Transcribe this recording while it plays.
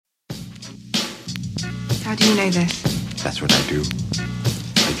How do you know this? That's what I do.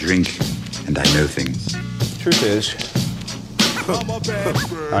 I drink and I know things. Truth is,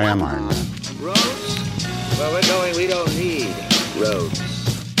 I am Iron Man. Roads? Where we're going, we don't need roads.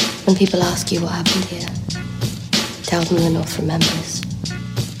 When people ask you what happened here, tell them the North remembers.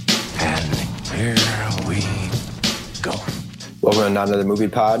 and here we go. Welcome to Not Another Movie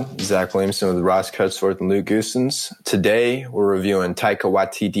Pod. Zach Williamson with Ross Cutsworth and Luke Goosens. Today, we're reviewing Taika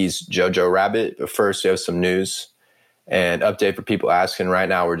Waititi's Jojo Rabbit. But first, we have some news and update for people asking. Right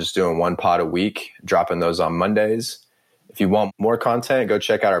now, we're just doing one pod a week, dropping those on Mondays. If you want more content, go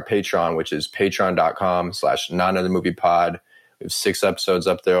check out our Patreon, which is patreon.com/notanothermoviepod. We have 6 episodes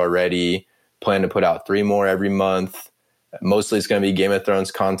up there already. Plan to put out 3 more every month. Mostly it's going to be Game of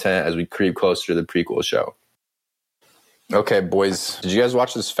Thrones content as we creep closer to the prequel show. Okay, boys, did you guys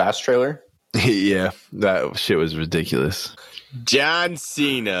watch this Fast trailer? Yeah, that shit was ridiculous. John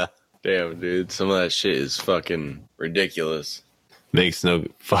Cena. Damn, dude. Some of that shit is fucking ridiculous. Makes no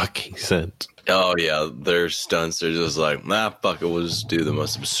fucking sense. Oh, yeah. Their stunts, they're just like, fuck it. We'll just do the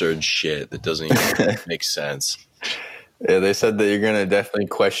most absurd shit that doesn't even make sense. Yeah, they said that you're going to definitely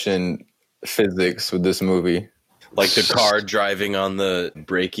question physics with this movie. Like the car driving on the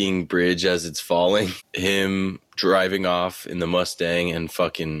breaking bridge as it's falling. Him driving off in the Mustang and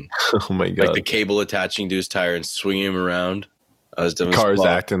fucking... Oh my God. Like the cable attaching to his tire and swinging him around. Cars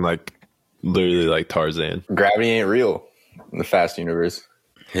acting like, literally like Tarzan. Gravity ain't real in the Fast universe.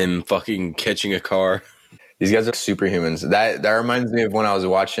 Him fucking catching a car. These guys are superhumans. That reminds me of when I was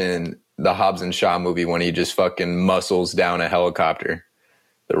watching the Hobbs and Shaw movie when he just fucking muscles down a helicopter.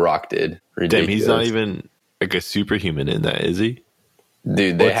 The Rock did. Ridiculous. Damn, he's not even like a superhuman in that, is he?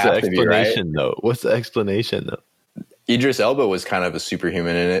 Dude, they have to be, right? What's the explanation, though? Idris Elba was kind of a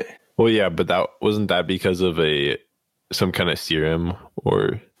superhuman in it. Well, yeah, but that wasn't that because of some kind of serum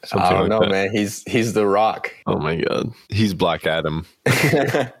or something. I don't know, that? man. He's the Rock. Oh my God, he's Black Adam.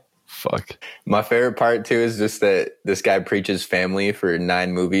 Fuck. My favorite part too is just that this guy preaches family for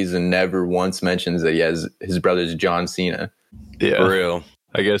 9 movies and never once mentions that his brother's John Cena. Yeah, for real.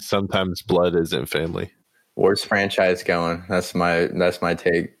 I guess sometimes blood isn't family. Worst franchise going. That's my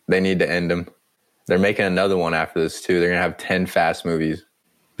take. They need to end them. They're making another one after this too. They're gonna have 10 Fast movies.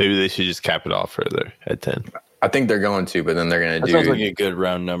 Maybe they should just cap it off further at 10. I think they're going to, but then they're gonna do. Sounds like a good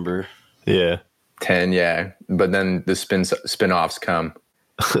round number. Yeah, 10. Yeah, but then the spin-offs come.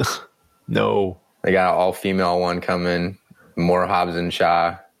 No, they got an all-female one coming. More Hobbs and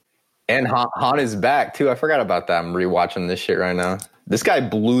Shaw, and Han is back too. I forgot about that. I'm rewatching this shit right now. This guy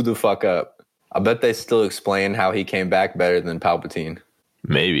blew the fuck up. I bet they still explain how he came back better than Palpatine.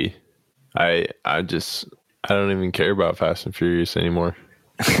 Maybe. I don't even care about Fast and Furious anymore.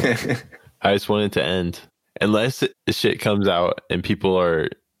 I just want it to end. Unless the shit comes out and people are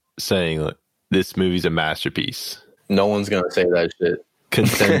saying like, this movie's a masterpiece. No one's going to say that shit.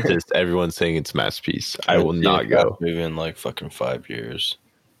 Consensus, everyone's saying it's a masterpiece. I will not go. Movie in like fucking 5 years.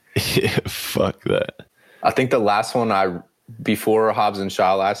 Yeah, fuck that. I think the last one before Hobbs and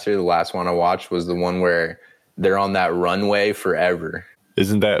Shaw last year, the last one I watched was the one where they're on that runway forever.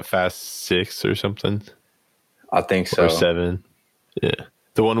 Isn't that Fast 6 or something? I think so. Or 7. Yeah.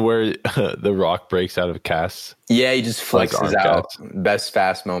 The one where The Rock breaks out of casts. Yeah, he just flexes out. Cast. Best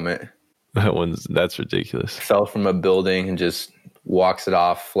Fast moment. That's ridiculous. Fell from a building and just walks it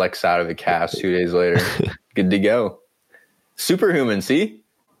off, flex out of a cast 2 days later. Good to go. Superhuman, see?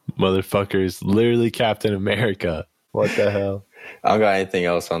 Motherfuckers, literally Captain America. What the hell? I don't got anything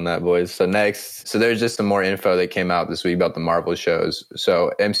else on that, boys. So there's just some more info that came out this week about the Marvel shows.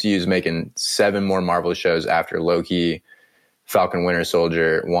 So MCU is making 7 more Marvel shows after Loki, Falcon Winter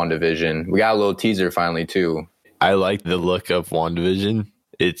Soldier, WandaVision. We got a little teaser finally, too. I like the look of WandaVision.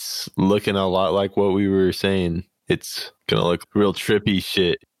 It's looking a lot like what we were saying. It's going to look real trippy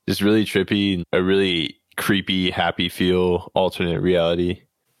shit. Just really trippy, a really creepy, happy feel, alternate reality.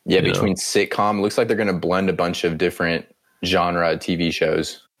 Yeah, between sitcom. Looks like they're going to blend a bunch of different genre TV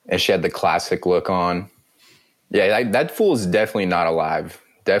shows. And she had the classic look on. Yeah, that fool is definitely not alive.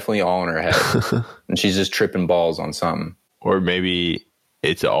 Definitely all in her head. And she's just tripping balls on something. Or maybe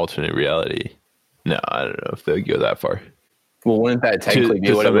it's an alternate reality. No, I don't know if they'll go that far. Well, wouldn't that technically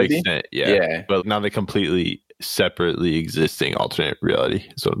be what it would be? Yeah. But not a completely separately existing alternate reality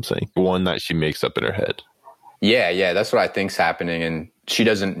is what I'm saying. One that she makes up in her head. Yeah, that's what I think's happening. And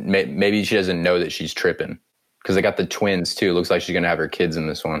maybe she doesn't know that she's tripping. Because they got the twins, too. Looks like she's going to have her kids in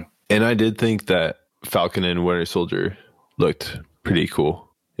this one. And I did think that Falcon and Winter Soldier looked pretty cool.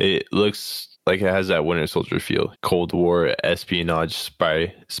 It looks like it has that Winter Soldier feel. Cold War, espionage,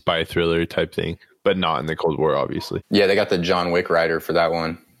 spy thriller type thing. But not in the Cold War, obviously. Yeah, they got the John Wick rider for that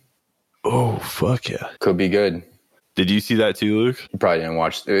one. Oh, fuck yeah. Could be good. Did you see that too, Luke? You probably didn't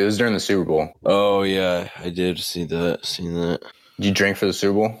watch. It was during the Super Bowl. Oh yeah, I did see that. Seen that. Did you drink for the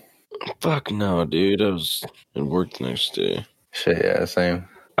Super Bowl? Fuck no, dude. I was at work the next day. Shit, yeah, same.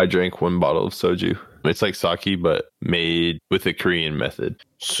 I drank 1 bottle of soju. It's like sake, but made with a Korean method.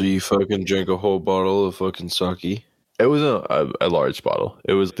 So you fucking drank a whole bottle of fucking sake? It was a large bottle.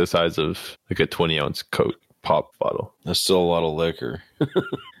 It was the size of like a 20-ounce Coke pop bottle. That's still a lot of liquor.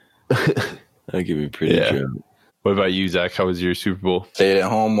 That could be pretty drunk. What about you, Zach? How was your Super Bowl? Stayed at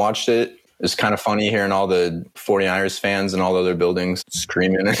home, watched it. It's kind of funny hearing all the 49ers fans and all the other buildings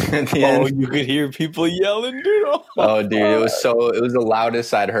screaming at the end. You could hear people yelling, dude. Oh, dude, it was the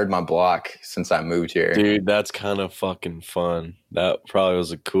loudest I'd heard my block since I moved here. Dude, that's kind of fucking fun. That probably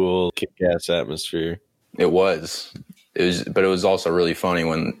was a cool kick-ass atmosphere. It was, but it was also really funny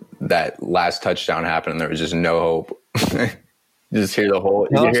when that last touchdown happened and there was just no hope. Just hear the whole,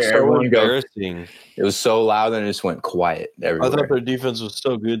 you hear so everyone go. embarrassing. It was so loud and it just went quiet everywhere. I thought their defense was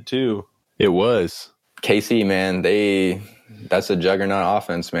so good too. It was. KC, man, that's a juggernaut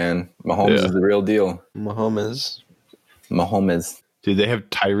offense, man. Mahomes is the real deal. Mahomes. Dude, they have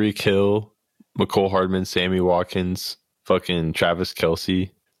Tyreek Hill, McCole Hardman, Sammy Watkins, fucking Travis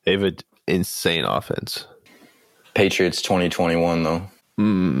Kelce. They have an insane offense. Patriots 2021, though.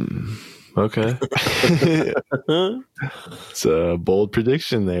 Okay. It's a bold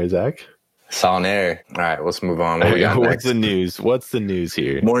prediction there, Zach. Sonair. All right, let's move on. What we got What's next? the news? What's the news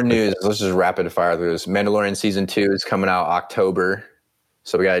here? More news. Let's just rapid fire through this. Mandalorian Season 2 is coming out October.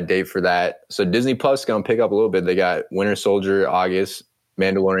 So we got a date for that. So Disney Plus is going to pick up a little bit. They got Winter Soldier, August,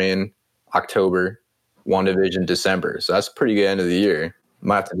 Mandalorian, October, WandaVision, December. So that's a pretty good end of the year.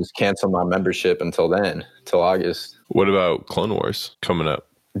 Might have to just cancel my membership until then, until August. What about Clone Wars coming up?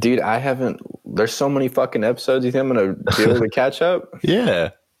 Dude, there's so many fucking episodes. You think I'm going to be able to catch up? Yeah.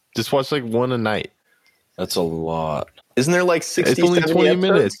 Just watch like one a night. That's a lot. Isn't there like 60, It's only 70 20 episodes?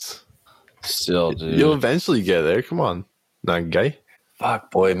 minutes. Still, dude. You'll eventually get there. Come on. Not gay.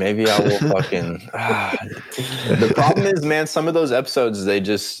 Fuck, boy, maybe I will fucking... The problem is, man, some of those episodes,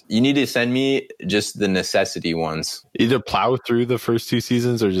 you need to send me just the necessity ones. Either plow through the first 2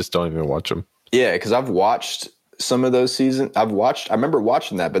 seasons or just don't even watch them. Yeah, because I've watched some of those seasons. I remember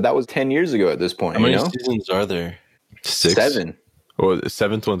watching that, but that was 10 years ago at this point. How many seasons are there? 6. 7. Well, the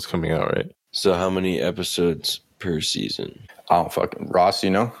 7th one's coming out, right? So how many episodes per season? I don't fucking... Ross,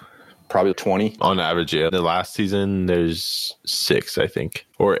 probably 20. On average, yeah. The last season, there's 6, I think.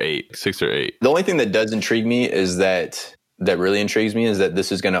 Or 8. 6 or 8. The only thing that does intrigue me is that really intrigues me is that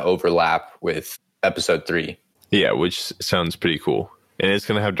this is going to overlap with episode 3. Yeah, which sounds pretty cool. And it's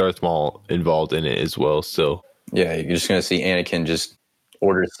going to have Darth Maul involved in it as well, still. Yeah, you're just going to see Anakin just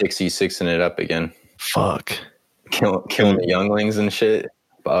Order 66ing it up again. Fuck. Killing the younglings and shit.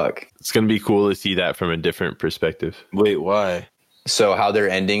 Fuck. It's going to be cool to see that from a different perspective. Wait, why? So how they're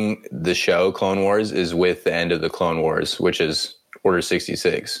ending the show, Clone Wars, is with the end of the Clone Wars, which is Order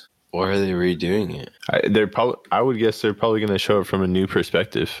 66. Why are they redoing it? I would guess they're probably going to show it from a new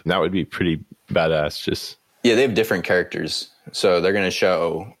perspective. That would be pretty badass. Yeah, they have different characters. So they're going to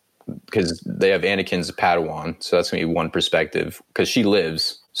show, because they have Anakin's Padawan, so that's going to be one perspective, because she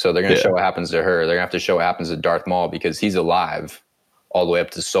lives. So they're going to show what happens to her. They're going to have to show what happens to Darth Maul, because he's alive all the way up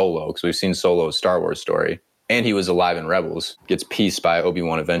to Solo, because we've seen Solo's Star Wars story. And he was alive in Rebels. Gets pieced by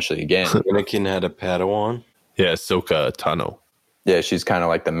Obi-Wan eventually again. Anakin had a Padawan? Yeah, Ahsoka Tano. Yeah, she's kind of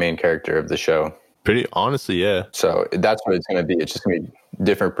like the main character of the show. Pretty honestly, yeah. So that's what it's going to be. It's just going to be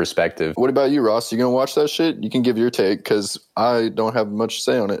different perspective. What about you, Ross? You going to watch that shit? You can give your take, because I don't have much to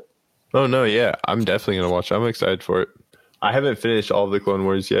say on it. Oh, no, yeah. I'm definitely going to watch it. I'm excited for it. I haven't finished all of the Clone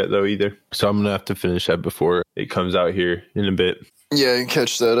Wars yet, though, either. So I'm going to have to finish that before it comes out here in a bit. Yeah, you can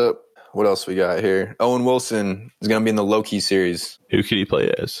catch that up. What else we got here? Owen Wilson is going to be in the Loki series. Who could he play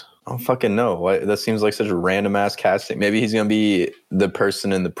as? I don't fucking know. That seems like such a random-ass casting. Maybe he's going to be the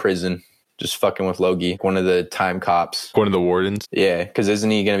person in the prison just fucking with Loki, one of the time cops. One of the wardens? Yeah, because isn't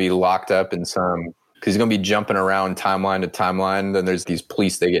he going to be locked up in some... Because he's going to be jumping around timeline to timeline. Then there's these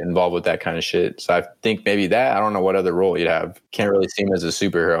police that get involved with that kind of shit. So I think maybe that. I don't know what other role you'd have. Can't really see him as a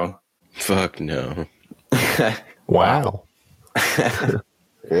superhero. Fuck no. Wow.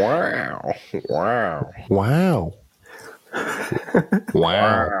 Wow. Wow. Wow.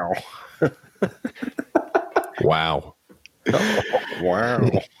 Wow. Wow.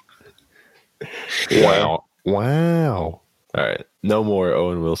 Wow. Wow. Wow. All right. No more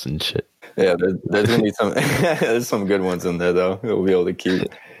Owen Wilson shit. Yeah, there's going to be some there's some good ones in there, though. We'll be able to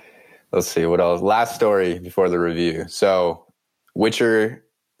keep. Let's see, what else? Last story before the review. So Witcher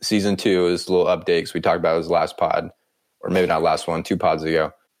Season 2 is a little update because we talked about it was last pod. Or maybe not last one, 2 pods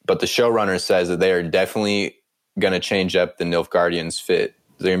ago. but the showrunner says that they are definitely going to change up the Nilfgaardians fit.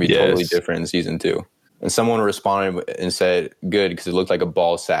 They're going to be totally different in season 2. And someone responded and said, "Good, because it looked like a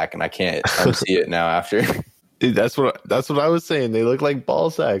ball sack, and I can't unsee it now." After, Dude, that's what I was saying. They look like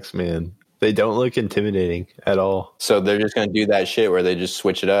ball sacks, man. They don't look intimidating at all. So they're just going to do that shit where they just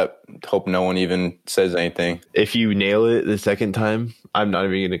switch it up, hope no one even says anything. If you nail it the second time, I'm not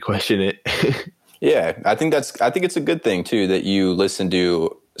even going to question it. Yeah, I think it's a good thing too that you listen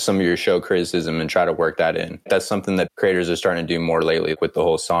to some of your show criticism and try to work that in. That's something that creators are starting to do more lately with the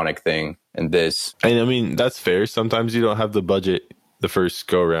whole Sonic thing and this. And I mean, that's fair. Sometimes you don't have the budget the first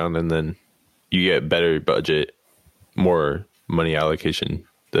go around, and then you get better budget, more money allocation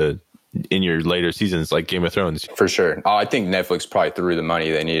in your later seasons, like Game of Thrones. For sure. Oh, I think Netflix probably threw the money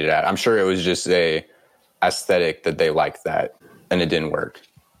they needed at. I'm sure it was just a aesthetic that they liked that, and it didn't work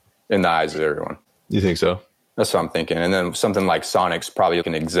in the eyes of everyone. You think so? That's what I'm thinking. And then something like Sonic's probably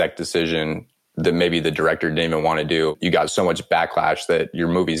an exec decision that maybe the director didn't even want to do. You got so much backlash that your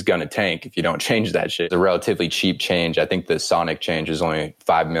movie's going to tank if you don't change that shit. It's a relatively cheap change. I think the Sonic change is only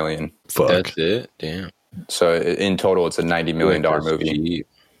 $5 million. Fuck. That's it? Damn. So in total, it's a $90 million movie. Cheap.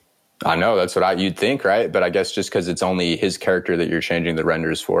 I know, that's what you'd think, right? But I guess just because it's only his character that you're changing the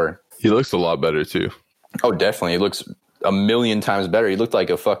renders for. He looks a lot better, too. Oh, definitely. He looks a million times better. He looked like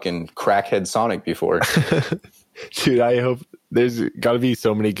a fucking crackhead Sonic before. Dude, I hope there's got to be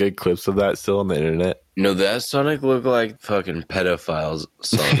so many good clips of that still on the internet. No, that Sonic looked like fucking pedophiles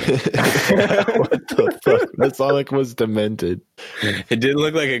Sonic. What the fuck? That Sonic was demented. It didn't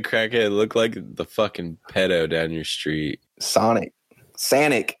look like a crackhead. It looked like the fucking pedo down your street. Sonic.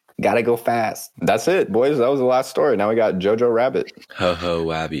 Gotta go fast. That's it, boys. That was the last story. Now we got Jojo Rabbit. Ho ho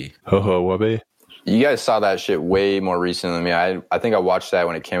wabby. Ho ho wabby. You guys saw that shit way more recently than me. I think I watched that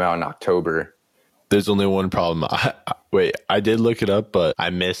when it came out in October. There's only one problem. I did look it up, but I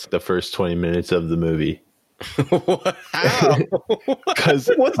missed the first 20 minutes of the movie. How? Because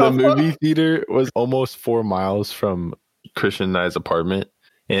the movie theater was almost 4 miles from Christian and I's apartment,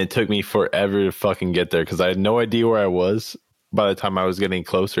 and it took me forever to fucking get there because I had no idea where I was by the time I was getting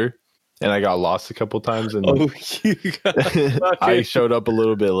closer, and I got lost a couple times, and I showed up a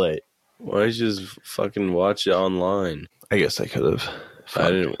little bit late. Why don't you just fucking watch it online? I guess I could have. I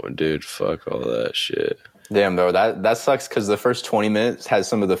didn't, dude. Fuck all that shit. Damn, though, that sucks because the first 20 minutes has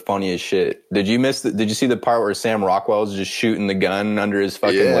some of the funniest shit. Did you see the part where Sam Rockwell's just shooting the gun under his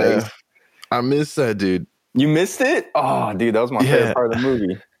fucking legs? I missed that, dude. You missed it? Oh, dude, that was my favorite part of the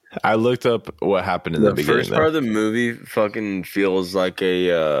movie. I looked up what happened in the beginning. The first part of the movie fucking feels like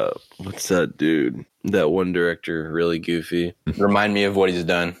a what's that dude? That one director, really goofy. Remind me of what he's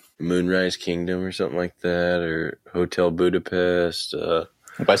done. Moonrise Kingdom or something like that, or Hotel Budapest.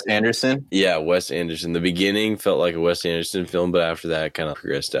 Wes Anderson? Yeah, Wes Anderson. The beginning felt like a Wes Anderson film, but after that, it kind of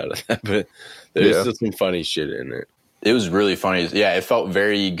progressed out of that. But there's still some funny shit in it. It was really funny. Yeah, it felt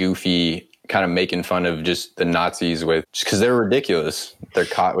very goofy, kind of making fun of just the Nazis just because they're ridiculous. They're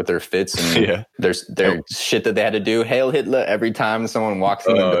caught with their fits and their shit that they had to do. Hail Hitler every time someone walks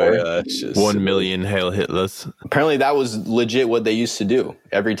in the door. Yeah, that's just 1 million Hail Hitlers. Apparently that was legit what they used to do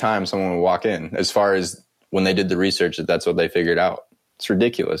every time someone would walk in. As far as when they did the research, that's what they figured out. It's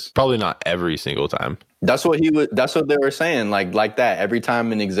ridiculous. Probably not every single time. That's what they were saying. Like that every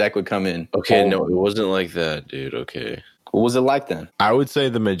time an exec would come in. Okay, no, it wasn't like that, dude. Okay. What was it like then? I would say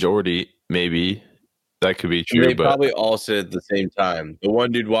the majority, maybe. That could be true. They but probably all said at the same time. The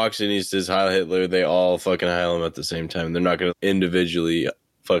one dude walks in, he says Heil Hitler. They all fucking Heil him at the same time. They're not going to individually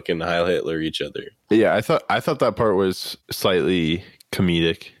fucking Heil Hitler each other. Yeah, I thought that part was slightly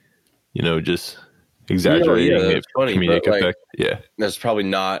comedic. You know, just exaggerating that's funny, comedic but, effect. Yeah, that's probably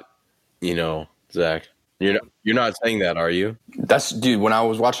not. Zach, you're not saying that, are you? Dude, when I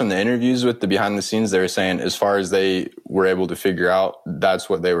was watching the interviews with the behind the scenes, they were saying as far as they were able to figure out, that's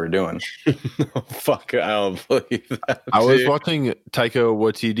what they were doing. Fuck, I don't believe that. I was watching Taika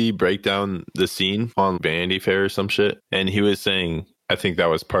Waititi break down the scene on Vanity Fair or some shit, and he was saying, I think that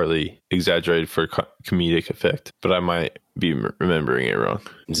was partly exaggerated for comedic effect, but I might be remembering it wrong.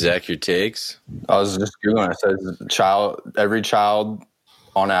 Zach, your takes? I was just Googling. It says every child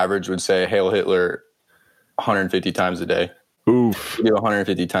on average would say Hail Hitler 150 times a day. Oof. You do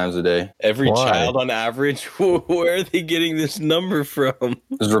 150 times a day. Every child on average? Where are they getting this number from?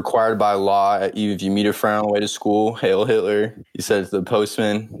 It's required by law. If you meet a friend on the way to school, Hail Hitler. He says to the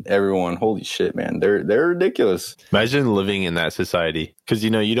postman, everyone. Holy shit, man. They're ridiculous. Imagine living in that society. Because,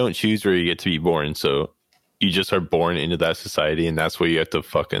 you don't choose where you get to be born. So you just are born into that society, and that's what you have to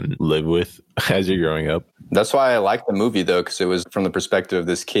fucking live with as you're growing up. That's why I like the movie, though, because it was from the perspective of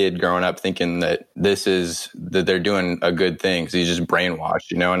this kid growing up thinking that that they're doing a good thing because he's just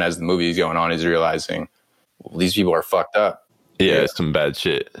brainwashed, and as the movie's going on, he's realizing, well, these people are fucked up. Yeah, some bad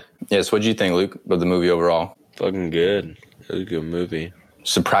shit. Yes, what do you think, Luke, of the movie overall? Fucking good. It was a good movie.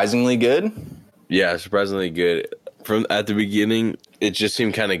 Surprisingly good? Yeah, surprisingly good. From at the beginning, it just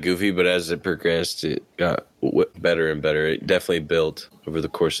seemed kind of goofy, but as it progressed, it got better and better. It definitely built over the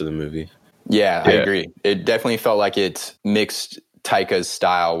course of the movie. Yeah, I agree. It definitely felt like it mixed Taika's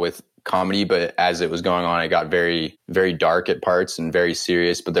style with comedy, but as it was going on, it got very, very dark at parts and very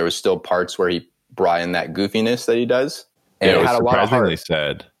serious, but there was still parts where he brought in that goofiness that he does. And it had a lot of heart.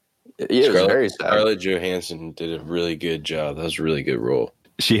 Sad. Yeah, it was very sad. Scarlett Johansson did a really good job. That was a really good role.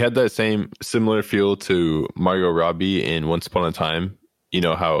 She had that similar feel to Margot Robbie in Once Upon a Time. You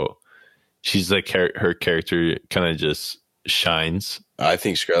know how she's like her character kind of just shines. I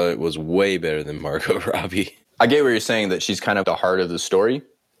think Scarlett was way better than Margot Robbie. I get what you're saying, that she's kind of the heart of the story.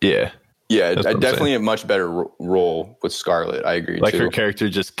 Yeah. Yeah, definitely a much better role with Scarlett. I agree. Like too. her character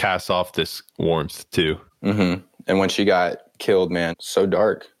just casts off this warmth too. Mm-hmm. And when she got killed, man, so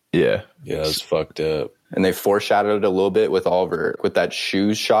dark. Yeah. Yeah, it was fucked up. And they foreshadowed it a little bit with with that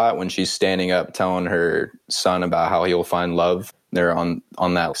shoes shot when she's standing up telling her son about how he'll find love. They're on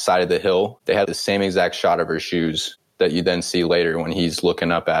that side of the hill. They had the same exact shot of her shoes that you then see later when he's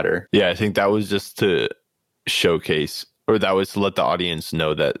looking up at her. Yeah, I think that was just to showcase, or that was to let the audience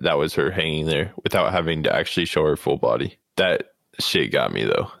know that was her hanging there without having to actually show her full body. That shit got me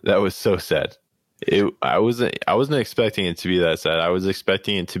though. That was so sad. I wasn't expecting it to be that sad. I was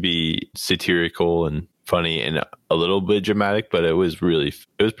expecting it to be satirical and funny and a little bit dramatic, but it was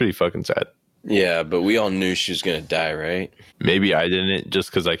pretty fucking sad. Yeah, but we all knew she was gonna die, right? Maybe I didn't, just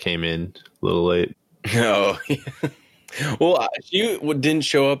because I came in a little late. No. Well, she didn't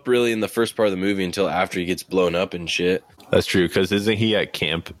show up really in the first part of the movie until after he gets blown up and shit. That's true, because isn't he at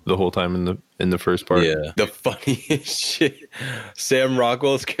camp the whole time in the first part? Yeah. The funniest shit. Sam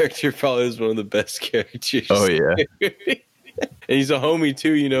Rockwell's character probably is one of the best characters. Oh, yeah. And he's a homie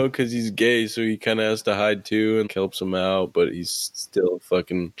too, because he's gay, so he kind of has to hide too and helps him out, but he's still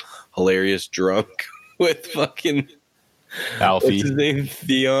fucking hilarious drunk with fucking Alfie. What's his name?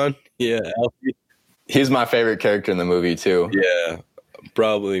 Theon? Yeah, Alfie. He's my favorite character in the movie too. Yeah,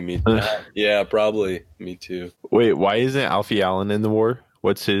 probably me. Yeah, probably me too. Wait, why isn't Alfie Allen in the war?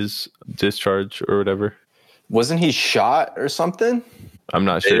 What's his discharge or whatever? Wasn't he shot or something? I'm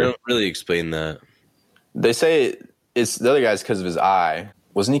not They sure. don't really explain that. They say it's the other guy's because of his eye.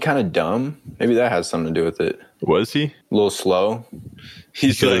 Wasn't he kind of dumb? Maybe that has something to do with it. Was he? A little slow.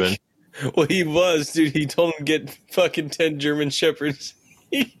 He's could've like, well, he was, dude. He told him to get fucking 10 German Shepherds.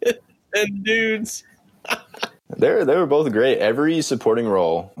 He get 10 dudes. They were both great. Every supporting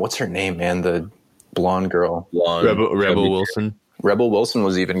role. What's her name, man? The blonde girl. Rebel Wilson. Rebel Wilson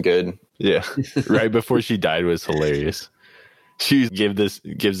was even good. Yeah. Right before she died was hilarious. She gives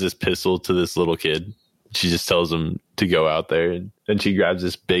this pistol to this little kid. She just tells him to go out there, and then she grabs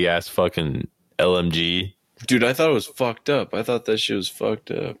this big ass fucking LMG. Dude, I thought it was fucked up. I thought that shit was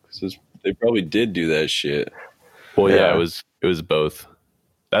fucked up. 'Cause they probably did do that shit. Well, yeah, Yeah. it was both.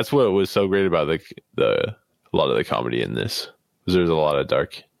 That's what was so great about a lot of the comedy in this. Was there's a lot of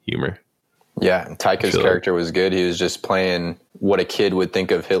dark humor. Yeah, Taika's character was good. He was just playing what a kid would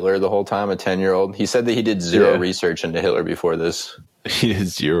think of Hitler the whole time, a 10-year-old. He said that he did zero research into Hitler before this. He did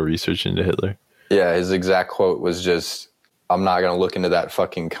zero research into Hitler. Yeah, his exact quote was just, "I'm not going to look into that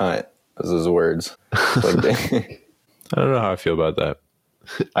fucking cunt." Those are his words. I don't know how I feel about that.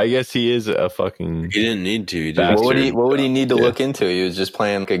 I guess he is a fucking... He didn't need to. He Bastard. What would he need to look into? He was just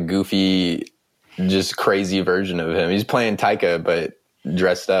playing like a goofy, just crazy version of him. He's playing Taika, but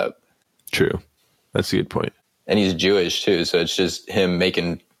dressed up. True. That's a good point. And he's Jewish too, so it's just him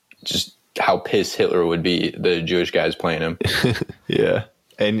making just how pissed Hitler would be, the Jewish guys playing him. Yeah.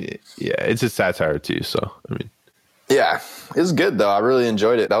 And yeah, it's a satire too, so I mean. Yeah, it was good though. I really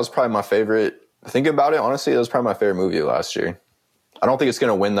enjoyed it. That was probably my favorite. Thinking about it, honestly, that was probably my favorite movie last year. I don't think it's going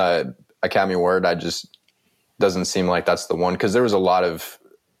to win the Academy Award. I just doesn't seem like that's the one, because there was a lot of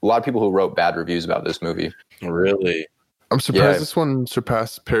people who wrote bad reviews about this movie. Really? I'm surprised Yeah. this one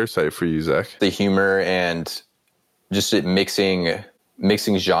surpassed Parasite for you, Zach. The humor and just it mixing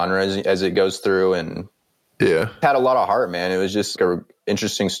genres as it goes through, and Yeah. had a lot of heart, man. It was just an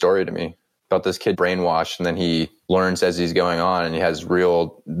interesting story to me about this kid brainwashed, and then he learns as he's going on, and he has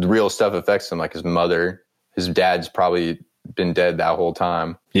real stuff affects him, like his mother. His dad's probably been dead that whole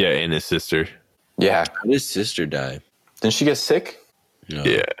time. Yeah, and his sister. Yeah. How did his sister die? Didn't she get sick? No.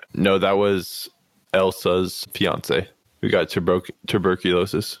 Yeah. No, that was Elsa's fiance who got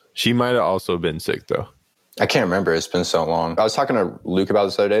tuberculosis. She might have also been sick though. I can't remember. It's been so long. I was talking to Luke about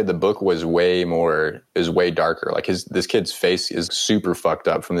this the other day. The book was way darker. Like this kid's face is super fucked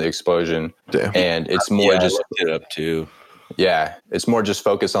up from the explosion. Damn. And it's more I just looked it up too. Yeah, it's more just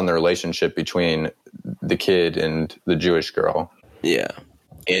focused on the relationship between the kid and the Jewish girl. Yeah.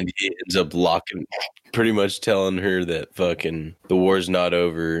 And he ends up pretty much telling her that fucking the war's not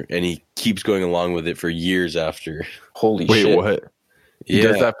over, and he keeps going along with it for years after. Holy Wait, shit. what? He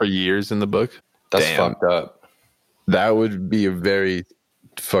does that for years in the book? That's Damn. fucked up. That would be a very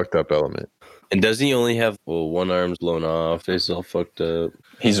fucked up element. And doesn't he only have one arm's blown off? It's all fucked up.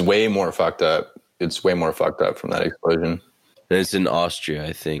 He's way more fucked up. It's way more fucked up from that explosion. And it's in Austria,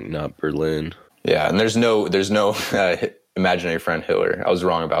 I think, not Berlin. Yeah, and there's no imaginary friend Hitler. I was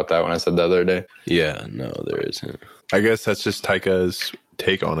wrong about that when I said the other day. Yeah, no, there isn't. I guess that's just Taika's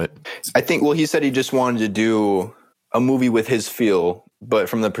take on it. I think, well, he said he just wanted to do a movie with his feel, but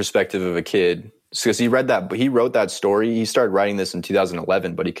from the perspective of a kid. Because he wrote that story. He started writing this in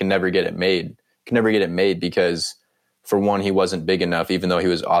 2011, but he could never get it made. Because, for one, he wasn't big enough, even though he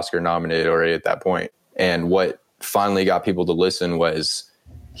was Oscar nominated already at that point. And what finally got people to listen was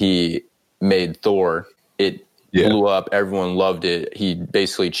he made Thor. It blew up. Everyone loved it. He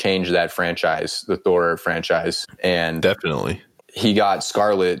basically changed that franchise, the Thor franchise. And definitely. He got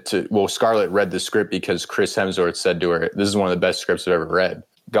Scarlett Scarlett read the script because Chris Hemsworth said to her, "This is one of the best scripts I've ever read."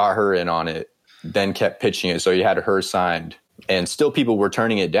 Got her in on it, then kept pitching it. So he had her signed. And still people were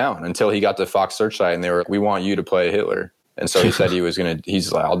turning it down until he got to Fox Searchlight and they were like, "We want you to play Hitler." And so he said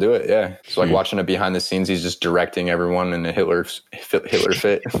he's like, "I'll do it." Yeah. It's like watching it behind the snes. He's just directing everyone in a Hitler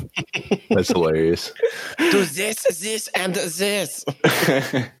fit. That's hilarious. Do this, and this.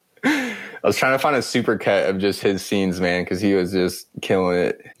 I was trying to find a super cut of just his scenes, man, because he was just killing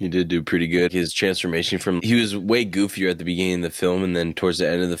it. He did do pretty good. His transformation he was way goofier at the beginning of the film, and then towards the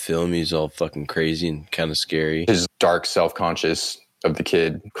end of the film, he's all fucking crazy and kind of scary. His dark self-conscious of the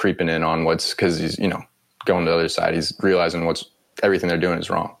kid creeping in on because he's, going to the other side. He's realizing everything they're doing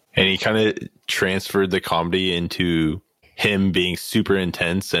is wrong. And he kind of transferred the comedy into him being super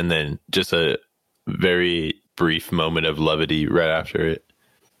intense and then just a very brief moment of levity right after it.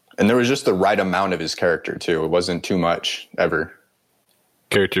 And there was just the right amount of his character, too. It wasn't too much, ever.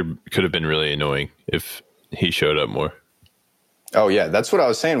 Character could have been really annoying if he showed up more. Oh, yeah. That's what I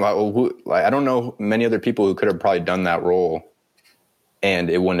was saying. I don't know many other people who could have probably done that role, and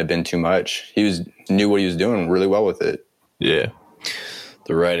it wouldn't have been too much. He knew what he was doing really well with it. Yeah.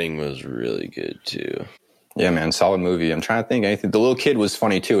 The writing was really good, too. Yeah, man. Solid movie. I'm trying to think anything. The little kid was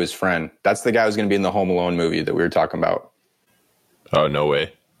funny, too, his friend. That's the guy who's going to be in the Home Alone movie that we were talking about. Oh, no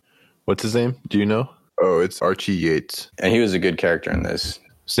way. What's his name? Do you know? Oh, it's Archie Yates. And he was a good character in this.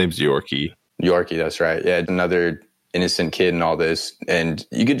 His name's Yorkie. Yorkie, that's right. Yeah, another innocent kid in all this. And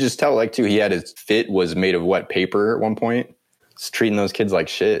you could just tell, too, he had his fit was made of paper at one point. Just treating those kids like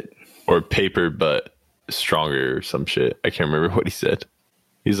shit. Or paper, but stronger or some shit. I can't remember what he said.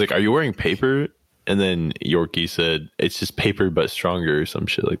 He's like, "Are you wearing paper?" And then Yorkie said, "It's just paper, but stronger," or some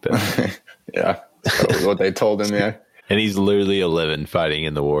shit like that. Yeah, that's what they told him, yeah. And he's literally 11 fighting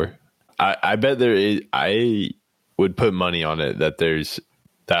in the war. I bet there is. I would put money on it that there's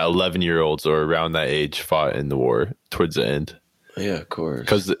that 11-year-olds or around that age fought in the war towards the end. Yeah, of course.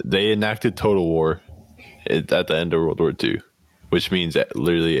 Because they enacted total war at the end of World War II, which means that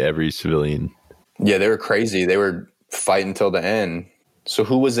literally every civilian. Yeah, they were crazy. They were fighting till the end. So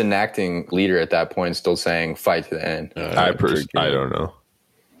who was enacting leader at that point, still saying fight to the end? I don't know.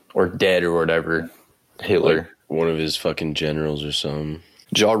 Or dead or whatever. Hitler. Like one of his fucking generals or something.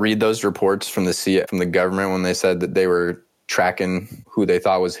 Did y'all read those reports from the government when they said that they were tracking who they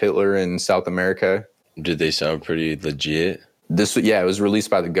thought was Hitler in South America? Did they sound pretty legit? It was released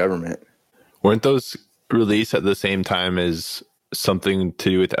by the government. Weren't those released at the same time as something to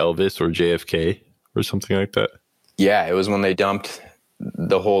do with Elvis or JFK or something like that? Yeah, it was when they dumped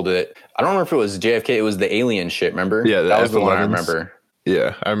the whole I don't remember if it was JFK. It was the alien shit, remember? Yeah, that was the one I F-11s. remember.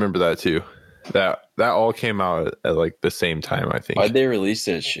 Yeah, I remember that too. That all came out at the same time, I think. Why'd they release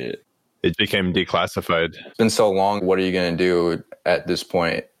that shit? It became declassified. It's been so long. What are you going to do at this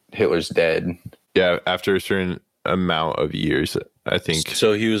point? Hitler's dead. Yeah, after a certain amount of years, I think.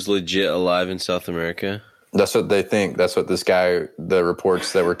 So he was legit alive in South America? That's what they think. That's what the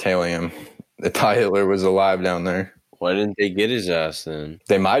reports that were tailing him, they thought Hitler was alive down there. Why didn't they get his ass then?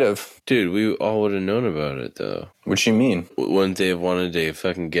 They might have. Dude, we all would have known about it, though. What you mean? Wouldn't they have wanted to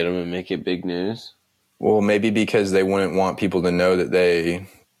fucking get him and make it big news? Well, maybe because they wouldn't want people to know that they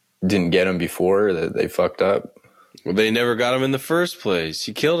didn't get him before, that they fucked up. Well, they never got him in the first place.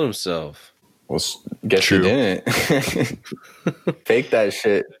 He killed himself. Well, guess True. he didn't. Fake that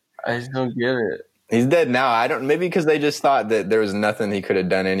shit. I just don't get it. He's dead now. I don't. Maybe because they just thought that there was nothing he could have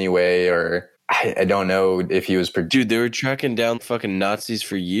done anyway, or I don't know if he was. Dude, they were tracking down fucking Nazis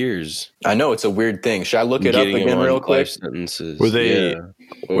for years. I know it's a weird thing. Should I look it up Getting again them real on quick? life sentences. Were they Yeah.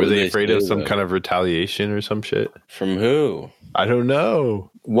 What were they afraid of say some about kind it? of retaliation or some shit? From who? I don't know.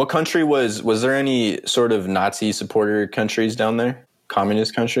 What country was there any sort of Nazi supporter countries down there?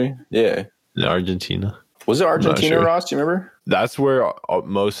 Communist country? Yeah. In Argentina. Was it Argentina, sure. Ross? Do you remember? That's where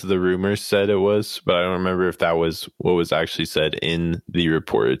most of the rumors said it was, but I don't remember if that was what was actually said in the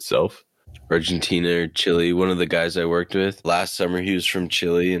report itself. Argentina or Chile. One of the guys I worked with last summer, he was from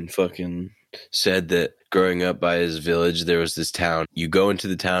Chile and fucking said that growing up by his village, there was this town. You go into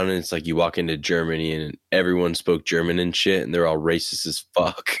the town and it's like you walk into Germany and everyone spoke German and shit and they're all racist as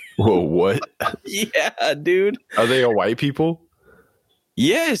fuck. Whoa, what? Yeah, dude. Are they all white people?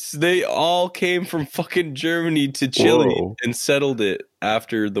 Yes, they all came from fucking Germany to Chile Whoa. and settled it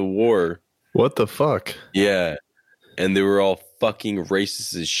after the war. What the fuck? Yeah. And they were all fucking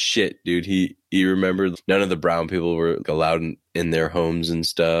racist as shit, dude. He remembered none of the brown people were allowed in their homes and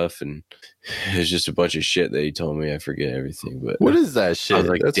stuff. And it was just a bunch of shit that he told me. I forget everything. But What is that shit? I was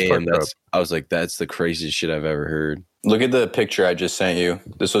like, That's damn, fucked up. that's the craziest shit I've ever heard. Look at the picture I just sent you.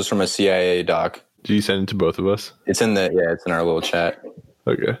 This was from a CIA doc. Did you send it to both of us? It's in our little chat.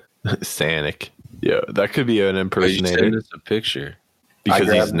 Okay. Sanic. Yeah, that could be an Why you impersonator send us a picture? because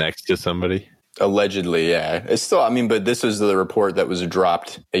I he's grabbed- next to somebody. Allegedly, yeah. It's still, I mean, but this was the report that was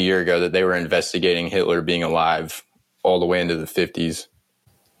dropped a year ago that they were investigating Hitler being alive all the way into the 50s.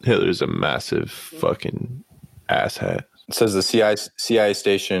 Hitler's a massive fucking asshat. It says the CIA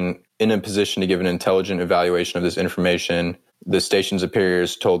station in a position to give an intelligent evaluation of this information. The station's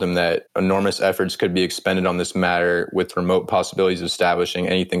superiors told him that enormous efforts could be expended on this matter with remote possibilities of establishing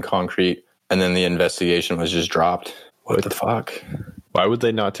anything concrete. And then the investigation was just dropped. What the fuck? Why would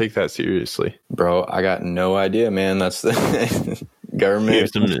they not take that seriously? Bro, I got no idea, man. That's the We government have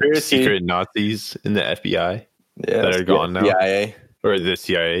some conspiracy. secret Nazis in the FBI Yeah, that it's are gone now. CIA. Or the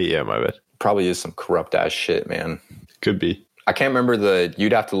CIA. Yeah, my bad. Probably is some corrupt ass shit, man. Could be. I can't remember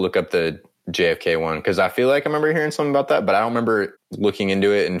you'd have to look up the JFK one because I feel like I remember hearing something about that, but I don't remember looking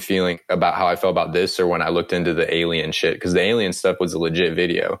into it and feeling about how I felt about this or when I looked into the alien shit because the alien stuff was a legit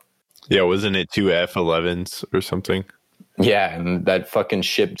video. Yeah, wasn't it 2 F-11s or something? Yeah, and that fucking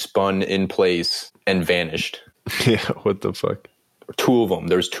ship spun in place and vanished. Yeah, what the fuck? Two of them.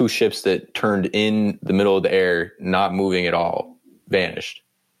 There was two ships that turned in the middle of the air, not moving at all, vanished.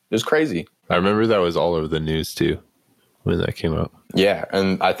 It was crazy. I remember that was all over the news too when that came out. Yeah,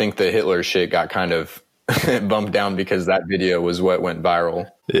 and I think the Hitler shit got kind of bumped down because that video was what went viral.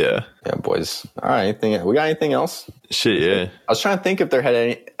 Yeah. Yeah, boys. All right, we got anything else? Shit, yeah. I was trying to think if there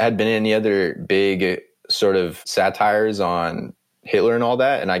had been any other big sort of satires on Hitler and all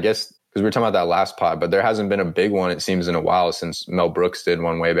that, and I guess because we were talking about that last pod, but there hasn't been a big one, it seems, in a while since Mel Brooks did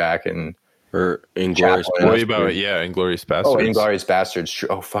one way back and Or Inglourious Chaplin. What about Inglourious Basterds? Oh, Inglourious Bastards. True.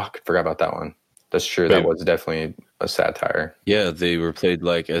 Oh, fuck. I forgot about that one. That's true. That was definitely a satire. Yeah, they were played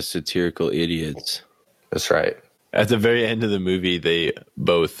like as satirical idiots. That's right. At the very end of the movie, they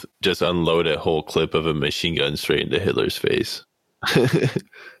both just unload a whole clip of a machine gun straight into Hitler's face.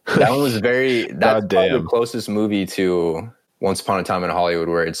 That one was that's probably the Goddamn. closest movie to Once Upon a Time in Hollywood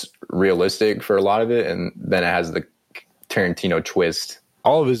where it's realistic for a lot of it, and then it has the Tarantino twist.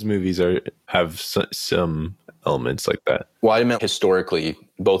 All of his movies have some elements like that. Well, I meant historically,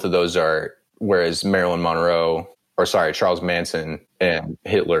 both of those are, whereas Charles Manson and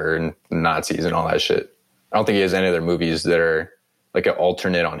Hitler and Nazis and all that shit. I don't think he has any other movies that are like an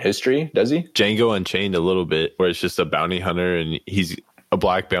alternate on history, does he? Django Unchained a little bit, where it's just a bounty hunter and he's a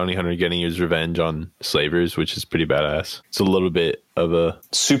black bounty hunter getting his revenge on slavers, which is pretty badass. It's a little bit of a...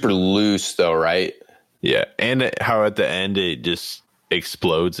 Super loose though, right? Yeah, and how at the end it just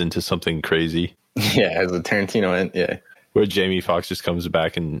explodes into something crazy. Yeah, as a Tarantino end, yeah. Where Jamie Foxx just comes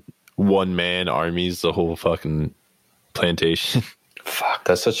back and one-man armies the whole fucking plantation. Fuck,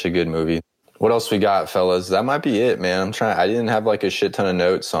 that's such a good movie. What else we got, fellas? That might be it, man. I didn't have like a shit ton of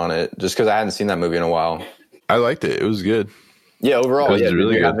notes on it just because I hadn't seen that movie in a while. I liked it. It was good. Yeah, overall, It was Did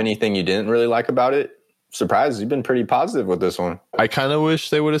really you have good. anything you didn't really like about it? Surprised, you've been pretty positive with this one. I kind of wish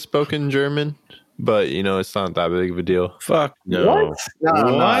they would have spoken German, but it's not that big of a deal. Fuck no.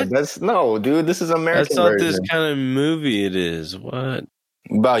 No, dude. This is American. That's not version. this kind of movie it is. What?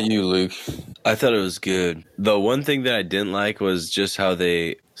 What about you, Luke? I thought it was good. The one thing that I didn't like was just how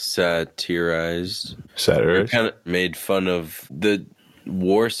they satirized. Saturday. Kind of made fun of the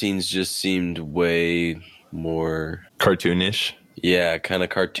war scenes. Just seemed way more. Cartoonish. Yeah, kind of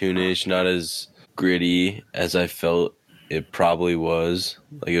cartoonish, not as gritty as I felt it probably was.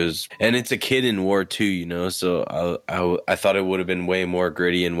 Like it was, and it's a kid in war too, you know. So I thought it would have been way more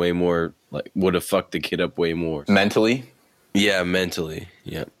gritty and way more like would have fucked the kid up way more Mentally, Yeah, mentally.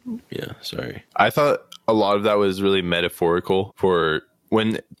 Yeah, sorry. I thought a lot of that was really metaphorical for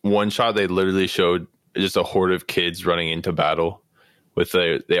when one shot they literally showed just a horde of kids running into battle with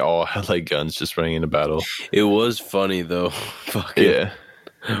they all had like guns just running into battle. It was funny though. Fucking, Yeah.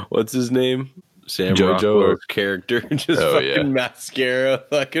 what's his name? Sam JoJo Rockwell's or- character, just Oh, fucking yeah. mascara,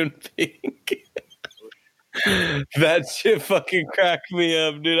 fucking pink. That shit fucking cracked me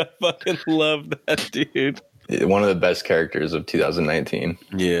up, dude. I fucking love that dude. one of the best characters of 2019.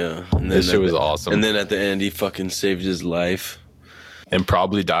 Yeah, and then This shit at was the- awesome. And then at the end, he fucking saved his life. And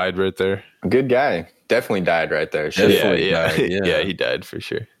probably died right there. Good guy. Definitely died right there. Should've- Definitely yeah. died, yeah. Yeah, he died for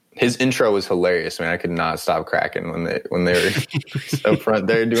sure. His intro was hilarious, man. I could not stop cracking when they were up front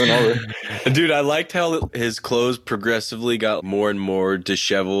there doing all the. Dude, I liked how his clothes progressively got more and more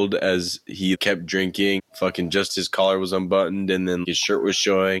disheveled as he kept drinking. Fucking just his collar was unbuttoned and then his shirt was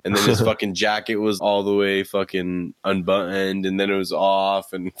showing. And then his fucking jacket was all the way fucking unbuttoned and then it was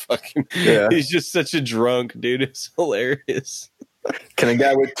off and fucking. Yeah. He's just such a drunk, dude. It's hilarious. Can a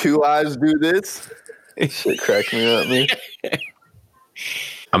guy with two eyes do this? Shit cracked me up, man.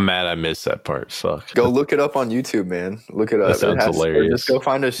 I'm mad I missed that part. Fuck. Go look it up on YouTube, man. Look it up. That sounds It has- or hilarious. Just go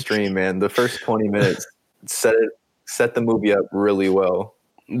find a stream, man. The first 20 minutes set the movie up really well.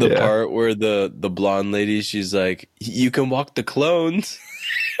 The Yeah. part where the blonde lady, she's like, "You can walk the clones."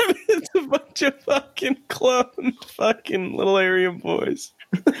 It's a bunch of fucking clone fucking little Aryan boys.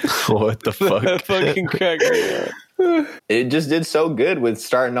 What the fuck? That fucking cracked me up. It just did so good with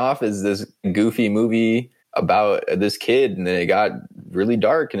starting off as this goofy movie about this kid, and then it got really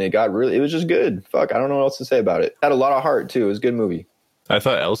dark, and it was just good. Fuck, I don't know what else to say about it. Had a lot of heart too. It was a good movie. I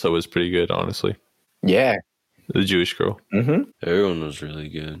thought Elsa was pretty good, honestly. Yeah. The Jewish girl. Everyone was really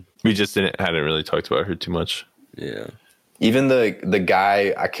good. We just hadn't really talked about her too much. Yeah. Even the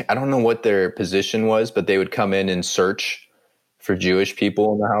guy, I don't know what their position was, but they would come in and search for Jewish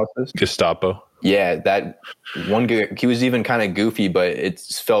people in the houses. Gestapo. Yeah, that one guy, he was even kind of goofy, but it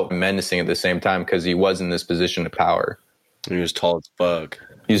felt menacing at the same time because he was in this position of power. He was tall as fuck.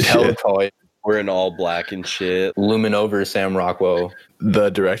 He was hella tall, Wearing all black and shit. looming over Sam Rockwell. The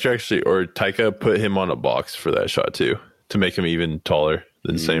director actually, or Taika, put him on a box for that shot too, to make him even taller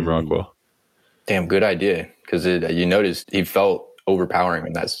than Sam Rockwell. Damn, good idea. Because you noticed he felt overpowering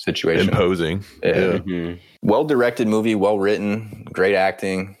in that situation. Imposing. Yeah. Mhm. Well-directed movie, well-written, great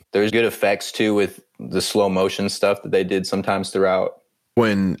acting. There's good effects, too, with the slow motion stuff that they did sometimes throughout.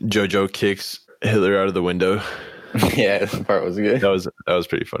 When JoJo kicks Hitler out of the window, Yeah, that part was good. that was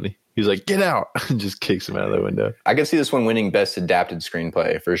pretty funny. He's like, "Get out!" and just kicks him out of the window. I can see this one winning Best Adapted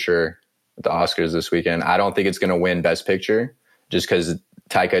Screenplay for sure at the Oscars this weekend. I don't think it's going to win Best Picture just because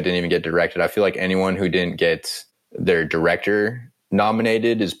Taika didn't even get directed. I feel like anyone who didn't get their director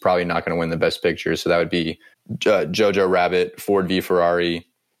nominated is probably not going to win the Best Picture. So that would be Jojo Rabbit, Ford v Ferrari,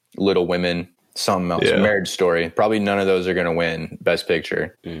 Little Women, something else, Yeah. Marriage Story. Probably none of those are going to win Best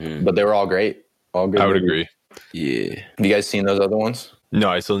Picture, but they were all great. All good. I would movies. agree. Yeah. Have you guys seen those other ones? No,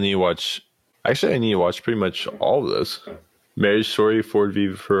 I still need to watch. Actually, I need to watch pretty much all of those. Marriage Story, Ford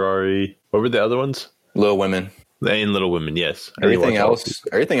v Ferrari. What were the other ones? Little Women. And Little Women. Yes. I need to Everything watch all of else.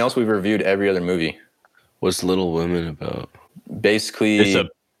 Everything else we've reviewed every other movie. What's Little Women about? Basically,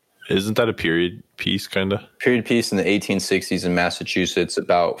 Isn't that a period piece, kind of? period piece in the 1860s in Massachusetts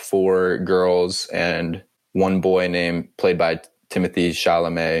about 4 girls and one boy played by Timothy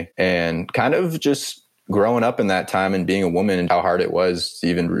Chalamet, and kind of just growing up in that time and being a woman and how hard it was to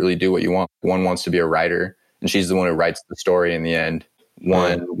even really do what you want. One wants to be a writer, and she's the one who writes the story in the end.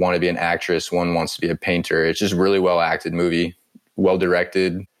 One want to be an actress, one wants to be a painter. It's just really well acted movie, well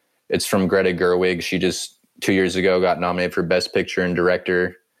directed. It's from Greta Gerwig. She just 2 years ago got nominated for Best Picture and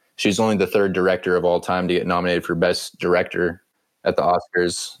Director. She's only the 3rd director of all time to get nominated for Best Director at the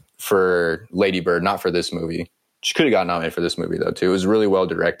Oscars for Lady Bird, not for this movie. She could have got nominated for this movie, though, too. It was really well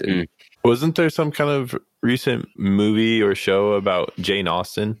directed. Wasn't there some kind of recent movie or show about Jane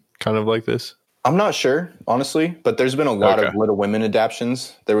Austen, kind of like this? I'm not sure, honestly, but there's been a lot of Okay. Little Women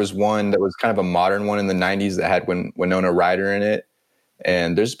adaptations. There was one that was kind of a modern one in the 90s that had Winona Ryder in it,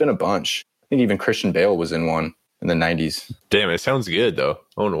 and there's been a bunch. I think even Christian Bale was in one in the 90s. Damn, it sounds good, though.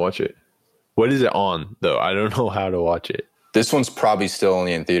 I want to watch it. What is it on, though? I don't know how to watch it. This one's probably still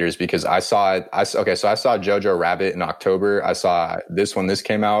only in theaters because I saw it. So I saw Jojo Rabbit in October. I saw this one. This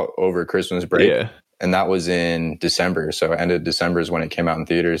came out over Christmas break. Yeah. And that was in December. So end of December is when it came out in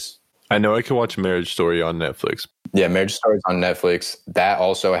theaters. I know I can watch Marriage Story on Netflix. Yeah, Marriage Story's on Netflix. That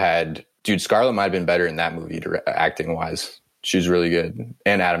also had, dude, Scarlett might have been better in that movie acting wise. She was really good.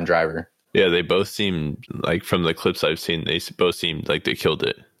 And Adam Driver. Yeah, they both seem like, from the clips I've seen, they both seemed like they killed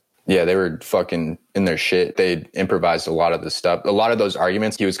it. Yeah, they were fucking in their shit. They improvised a lot of the stuff. A lot of those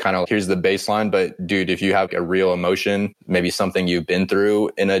arguments, he was kind of, here's the baseline, but dude, if you have a real emotion, maybe something you've been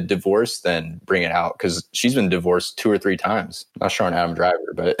through in a divorce, then bring it out. Because she's been divorced 2 or 3 times. Not sure on Adam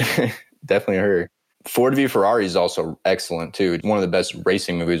Driver, but definitely her. Ford v Ferrari is also excellent too. One of the best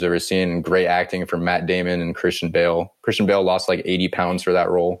racing movies I've ever seen. Great acting from Matt Damon and Christian Bale. Christian Bale lost like 80 pounds for that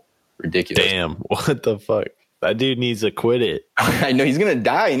role. Ridiculous. Damn, what the fuck? That dude needs to quit it. I know, he's gonna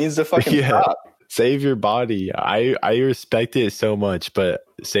die. He needs to fucking stop. Save your body. I respect it so much, but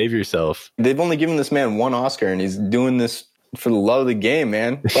save yourself. They've only given this man 1 Oscar, and he's doing this for the love of the game,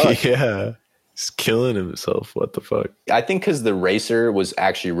 man. Fuck. Yeah, he's killing himself. What the fuck? I think because the racer was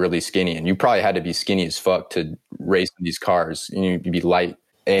actually really skinny, and you probably had to be skinny as fuck to race in these cars. You need to be light.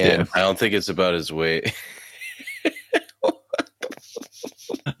 And I don't think it's about his weight.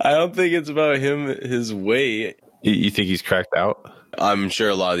 I don't think it's about his weight. You think he's cracked out? I'm sure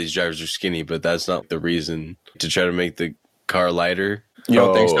a lot of these drivers are skinny, but that's not the reason. To try to make the car lighter. You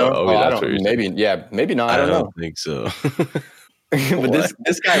don't think so? Oh, I that's don't. Maybe not. I don't know. think so. But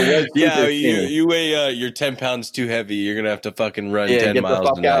this guy was. Yeah, you weigh. You're 10 pounds too heavy. You're gonna have to fucking run 10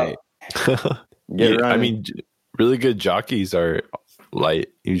 miles a night. Yeah, I mean, really good jockeys are light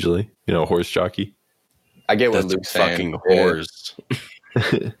usually. You know, horse jockey. I get what That's Luke's a fucking saying. horse.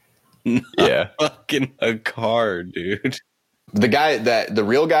 Yeah, Fucking a car, dude. The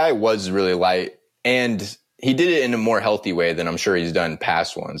real guy was really light, and he did it in a more healthy way than I'm sure he's done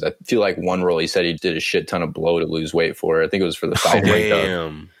past ones. I feel like one role he said he did a shit ton of blow to lose weight for. I think it was for the Fighter.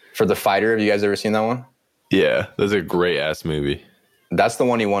 Damn. For the Fighter. Have you guys ever seen that one? yeah, that's a great ass movie That's the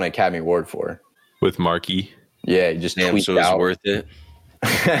one he won an Academy Award for. with Marky. Yeah, he just Damn, tweaked so it's out. worth it.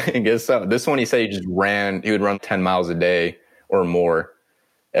 I guess so. This one he said he would run 10 miles a day or more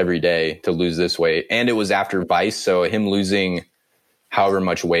every day to lose this weight. And it was after Vice, so him losing however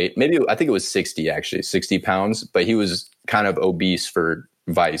much weight, I think it was 60 pounds, but he was kind of obese for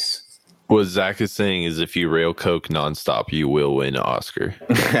Vice. What Zach is saying is if you rail coke nonstop, you will win an Oscar.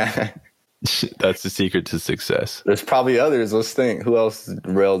 That's the secret to success. There's probably others. Let's think. Who else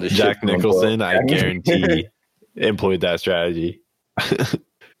railed his Jack shit? Nicholson, I guarantee, employed that strategy.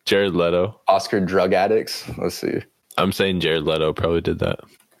 Jared Leto. Oscar drug addicts. Let's see. I'm saying Jared Leto probably did that.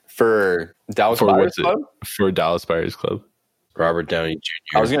 For Dallas Buyers Club? For Dallas Buyers Club. Robert Downey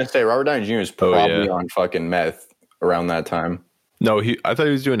Jr. I was going to say Robert Downey Jr. was probably on fucking meth around that time. No, I thought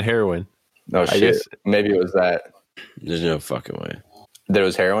he was doing heroin. No shit. guess- Maybe it was that. There's no fucking way. There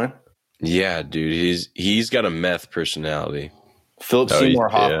was heroin? Yeah, dude. He's got a meth personality. Philip Oh, Seymour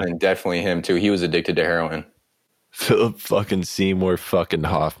yeah. Hoffman, definitely him too. He was addicted to heroin. Philip fucking Seymour fucking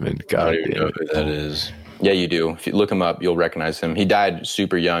Hoffman. I God don't even damn know it. who that is. Yeah, you do. If you look him up, you'll recognize him. He died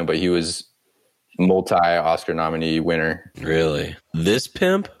super young, but he was multi-Oscar nominee winner. Really? This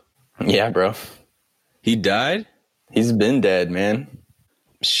pimp? Yeah, bro. He died? He's been dead, man.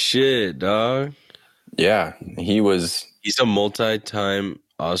 Shit, dog. Yeah, he was. He's a multi-time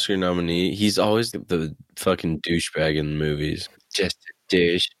Oscar nominee. He's always the fucking douchebag in the movies. Just a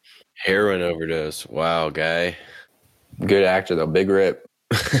douche. Heroin overdose. Wow, guy. Good actor, though. Big rip.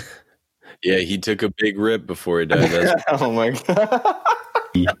 Yeah, he took a big rip before he died. That's, Oh, my God.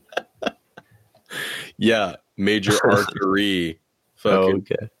 yeah, major artery. Fucking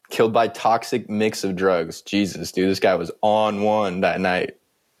okay. Killed by toxic mix of drugs. Jesus, dude. This guy was on one that night.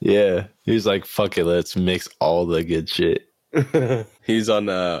 Yeah. He was like, fuck it, let's mix all the good shit. He's on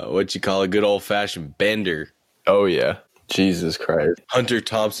what you call a good old fashioned bender. Oh, yeah. Jesus Christ. Hunter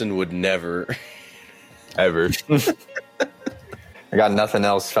Thompson would never. Ever. I got nothing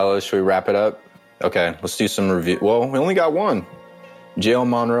else, fellas. Should we wrap it up? Okay, let's do some review. Well, we only got one. Jail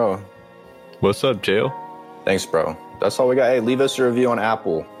Monroe. What's up, Jail? Thanks, bro. That's all we got. Hey, leave us a review on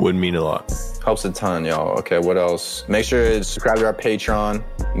Apple. Would mean a lot. Helps a ton, y'all. Okay, what else? Make sure to subscribe to our Patreon.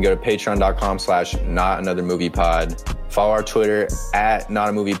 You can go to patreon.com/notanothermoviepod. Follow our Twitter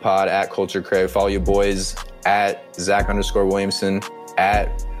 @notamoviepod, @culturecrave. Follow your boys @Zach_Williamson,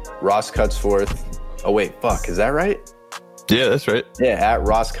 @Ross Cutsforth. Oh, wait, fuck. Is that right? Yeah, that's right. Yeah,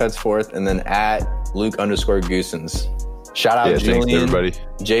 @Ross Cutsforth, and then @Luke_Goosens. Shout out Julian. Thanks, everybody.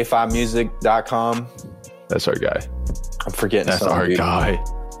 J5music.com. That's our guy. I'm forgetting That's something, our dude. guy.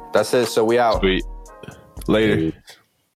 That's it. So we out. Sweet. Later. Dude.